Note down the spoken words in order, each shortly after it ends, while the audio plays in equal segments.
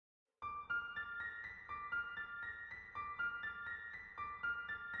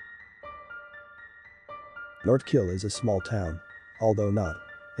Northkill is a small town. Although not.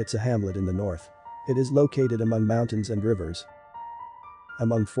 It's a hamlet in the north. It is located among mountains and rivers.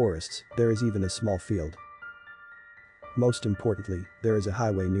 Among forests, there is even a small field. Most importantly, there is a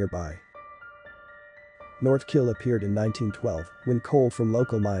highway nearby. Northkill appeared in 1912 when coal from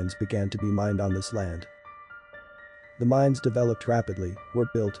local mines began to be mined on this land. The mines developed rapidly, were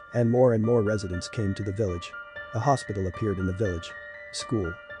built, and more residents came to the village. A hospital appeared in the village.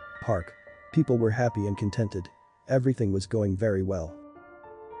 School. Park. People were happy and contented. Everything was going very well.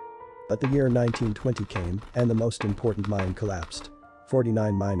 But the year 1920 came, and the most important mine collapsed.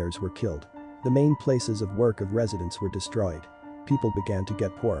 49 miners were killed. The main places of work of residents were destroyed. People began to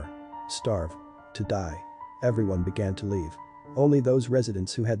get poor, starve, to die. Everyone began to leave. Only those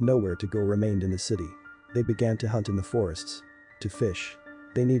residents who had nowhere to go remained in the city. They began to hunt in the forests, to fish.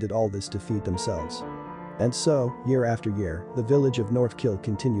 They needed all this to feed themselves. And so, year after year, the village of Northkill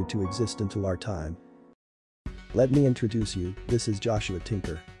continued to exist until our time. Let me introduce you, this is Joshua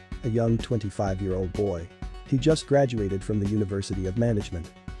Tinker. A young 25-year-old boy. He just graduated from the University of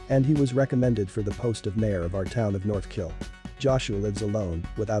Management. And he was recommended for the post of mayor of our town of Northkill. Joshua lives alone,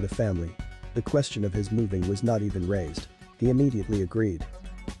 without a family. The question of his moving was not even raised. He immediately agreed.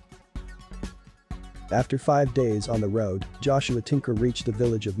 After 5 days on the road, Joshua Tinker reached the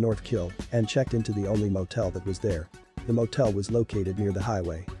village of Northkill and checked into the only motel that was there. The motel was located near the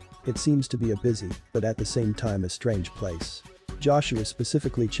highway. It seems to be a busy, but at the same time a strange place. Joshua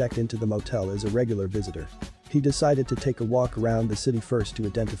specifically checked into the motel as a regular visitor. He decided to take a walk around the city first to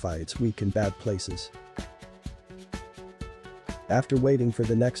identify its weak and bad places. After waiting for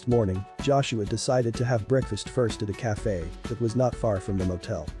the next morning, Joshua decided to have breakfast first at a cafe that was not far from the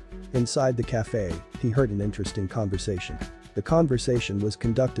motel. Inside the cafe, he heard an interesting conversation. The conversation was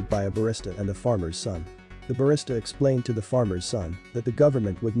conducted by a barista and a farmer's son. The barista explained to the farmer's son that the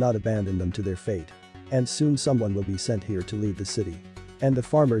government would not abandon them to their fate. And soon someone will be sent here to lead the city. And the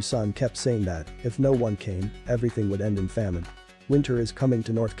farmer's son kept saying that, if no one came, everything would end in famine. Winter is coming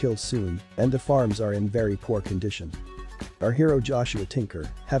to Northkill soon, and the farms are in very poor condition. Our hero Joshua Tinker,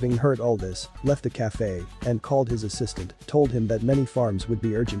 having heard all this, left the cafe and called his assistant, told him that many farms would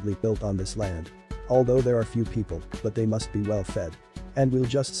be urgently built on this land. Although there are few people, but they must be well fed. And we'll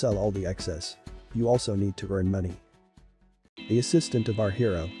just sell all the excess. You also need to earn money. The assistant of our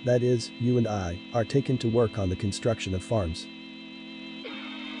hero, that is, you and I, are taken to work on the construction of farms.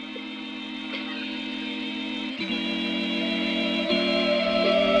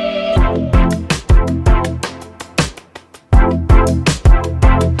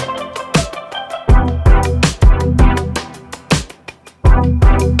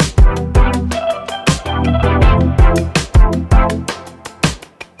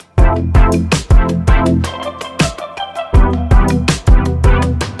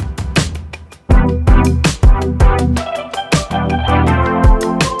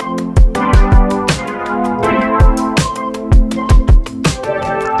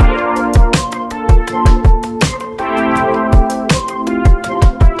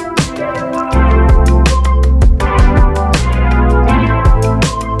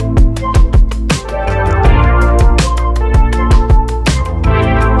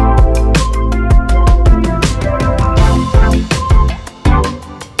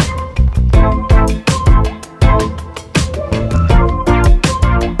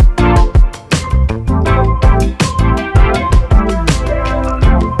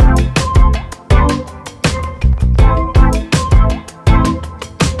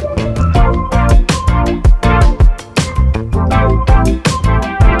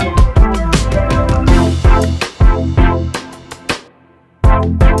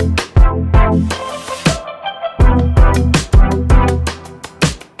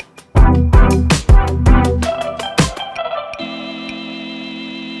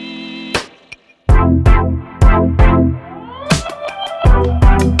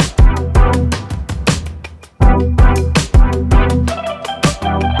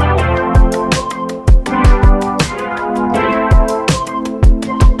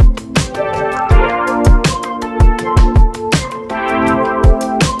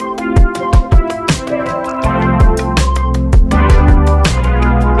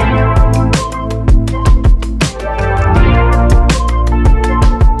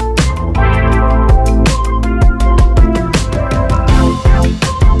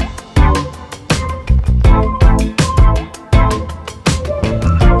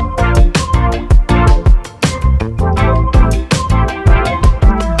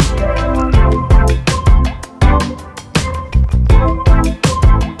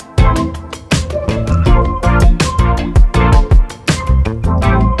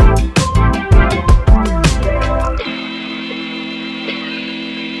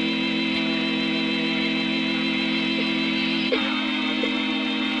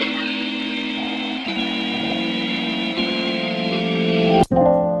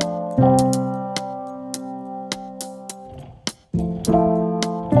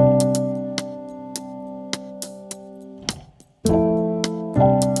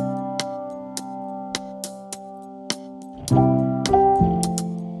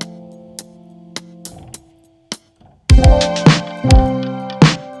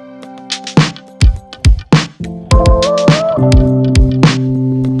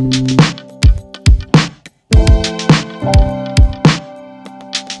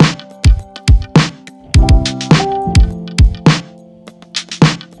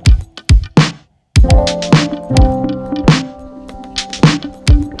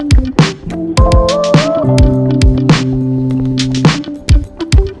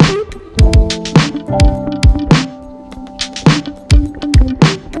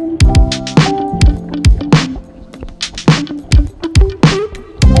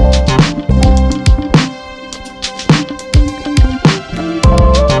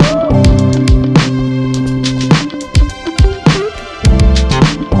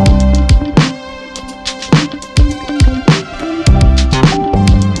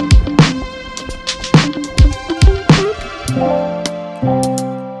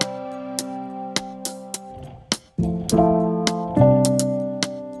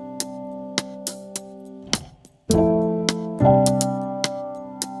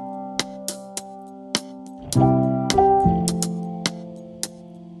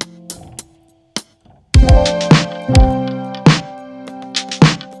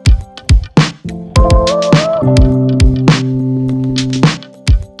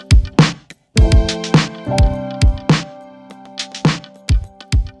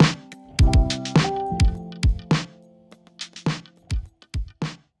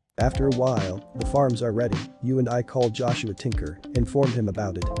 After a while, the farms are ready, you and I called Joshua Tinker, informed him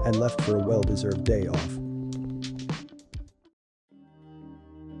about it, and left for a well-deserved day off.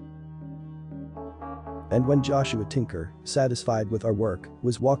 And when Joshua Tinker, satisfied with our work,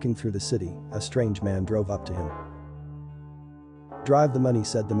 was walking through the city, a strange man drove up to him. "Drive the money,"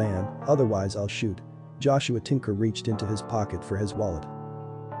 said the man, "otherwise I'll shoot." Joshua Tinker reached into his pocket for his wallet.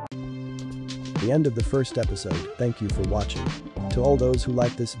 The end of the first episode. Thank you for watching. To all those who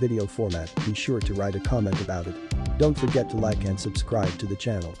like this video format, be sure to write a comment about it. Don't forget to like and subscribe to the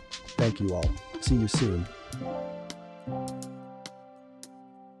channel. Thank you all. See you soon.